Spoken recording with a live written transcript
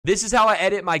This is how I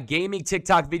edit my gaming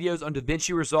TikTok videos on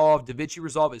Davinci Resolve. Davinci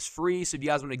Resolve is free, so if you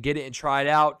guys want to get it and try it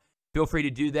out, feel free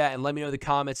to do that and let me know in the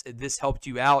comments if this helped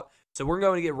you out. So we're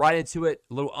going to get right into it,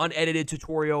 a little unedited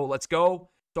tutorial. Let's go.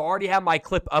 So I already have my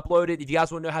clip uploaded. If you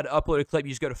guys want to know how to upload a clip, you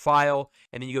just go to File,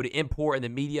 and then you go to Import and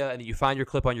then Media, and then you find your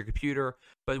clip on your computer.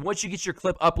 But once you get your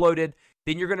clip uploaded,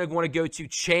 then you're going to want to go to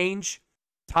Change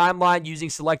Timeline using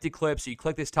selected clips. So you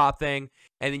click this top thing,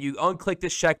 and then you unclick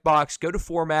this checkbox, go to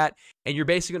Format, and you're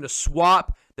basically going to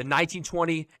swap the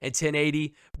 1920 and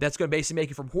 1080. That's going to basically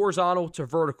make it from horizontal to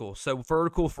vertical. So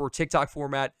vertical for TikTok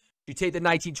format, you take the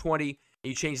 1920 and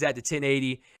you change that to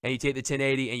 1080, and you take the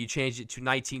 1080 and you change it to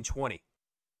 1920.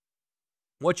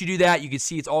 Once you do that, you can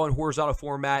see it's all in horizontal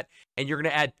format, and you're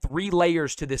going to add 3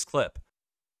 layers to this clip.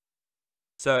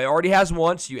 So it already has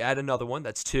 1, so you add another one.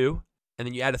 That's 2, and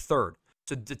then you add a 3rd.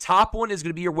 So the top one is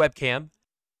going to be your webcam,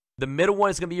 the middle one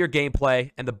is going to be your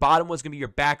gameplay, and the bottom one is going to be your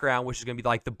background, which is going to be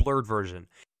like the blurred version.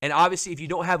 And obviously, if you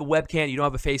don't have a webcam, you don't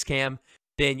have a face cam,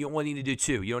 then you only need to do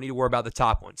 2. You don't need to worry about the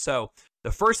top one. So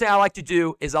the first thing I like to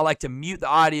do is I like to mute the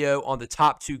audio on the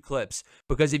top 2 clips,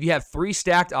 because if you have 3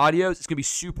 stacked audios, it's going to be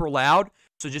super loud.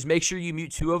 So just make sure you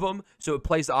mute 2 of them so it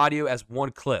plays the audio as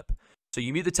 1 clip. So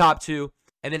you mute the top 2,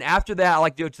 and then after that, I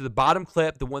like to go to the bottom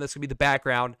clip, the one that's going to be the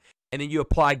background, and then you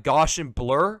apply Gaussian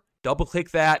blur, double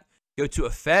click that, go to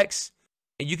effects,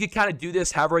 and you can kind of do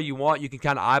this however you want. You can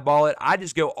kind of eyeball it. I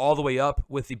just go all the way up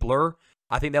with the blur.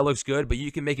 I think that looks good, but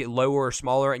you can make it lower or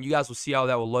smaller, and you guys will see how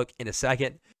that will look in a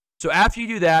second. So after you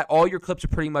do that, all your clips are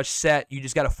pretty much set. You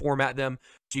just got to format them.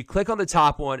 So you click on the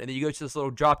top one, and then you go to this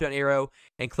little drop-down arrow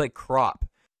and click crop.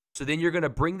 So then you're going to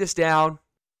bring this down.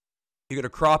 You're going to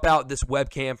crop out this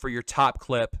webcam for your top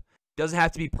clip. Doesn't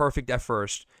have to be perfect at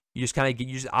first. You just kind of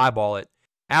you just eyeball it.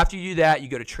 After you do that, you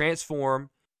go to transform,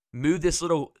 move this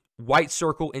little white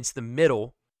circle into the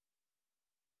middle,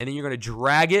 and then you're going to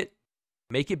drag it,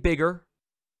 make it bigger.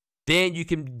 Then you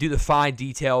can do the fine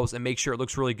details and make sure it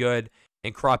looks really good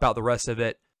and crop out the rest of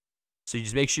it. So you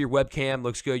just make sure your webcam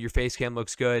looks good, your face cam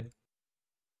looks good.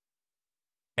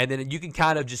 And then you can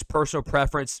kind of just personal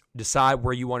preference decide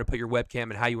where you want to put your webcam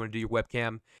and how you want to do your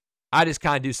webcam. I just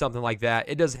kind of do something like that.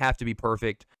 It doesn't have to be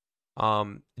perfect,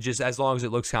 just as long as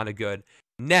it looks kind of good.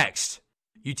 Next,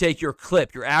 you take your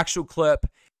clip, your actual clip,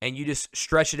 and you just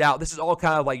stretch it out. This is all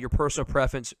kind of like your personal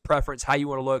preference, how you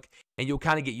want to look, and you'll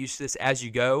kind of get used to this as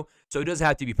you go. So it doesn't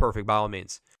have to be perfect by all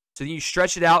means. So then you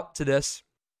stretch it out to this.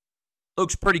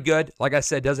 Looks pretty good. Like I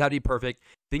said, doesn't have to be perfect.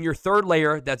 Then your 3rd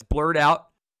layer that's blurred out,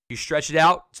 you stretch it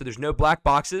out so there's no black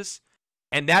boxes,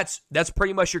 and that's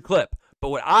pretty much your clip. But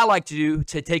what I like to do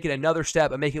to take it another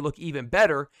step and make it look even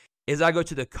better is I go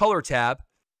to the color tab,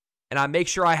 and I make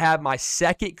sure I have my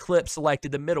 2nd clip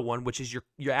selected, the middle one, which is your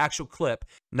actual clip,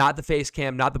 not the face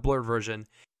cam, not the blurred version.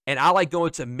 And I like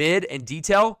going to mid and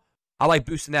detail. I like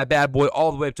boosting that bad boy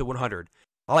all the way up to 100.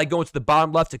 I like going to the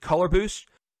bottom left to color boost,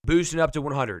 boosting up to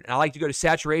 100. And I like to go to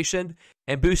saturation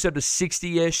and boost up to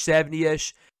 60-ish,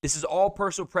 70-ish. This is all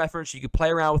personal preference. You can play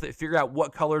around with it, figure out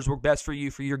what colors work best for you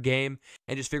for your game,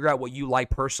 and just figure out what you like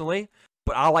personally.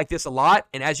 But I like this a lot,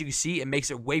 and as you can see, it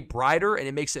makes it way brighter, and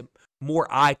it makes it more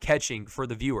eye-catching for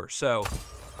the viewer. So,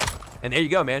 and there you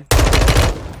go, man.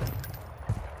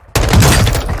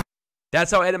 That's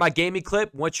how I edit my gaming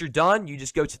clip. Once you're done, you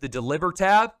just go to the Deliver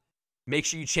tab. Make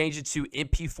sure you change it to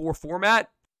MP4 format.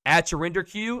 Add to render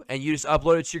queue, and you just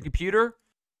upload it to your computer.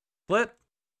 Flip.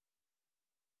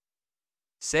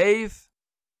 Save.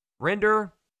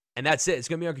 Render. And that's it. It's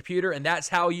going to be on your computer, and that's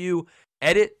how you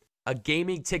edit a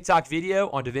gaming TikTok video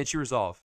on Davinci Resolve.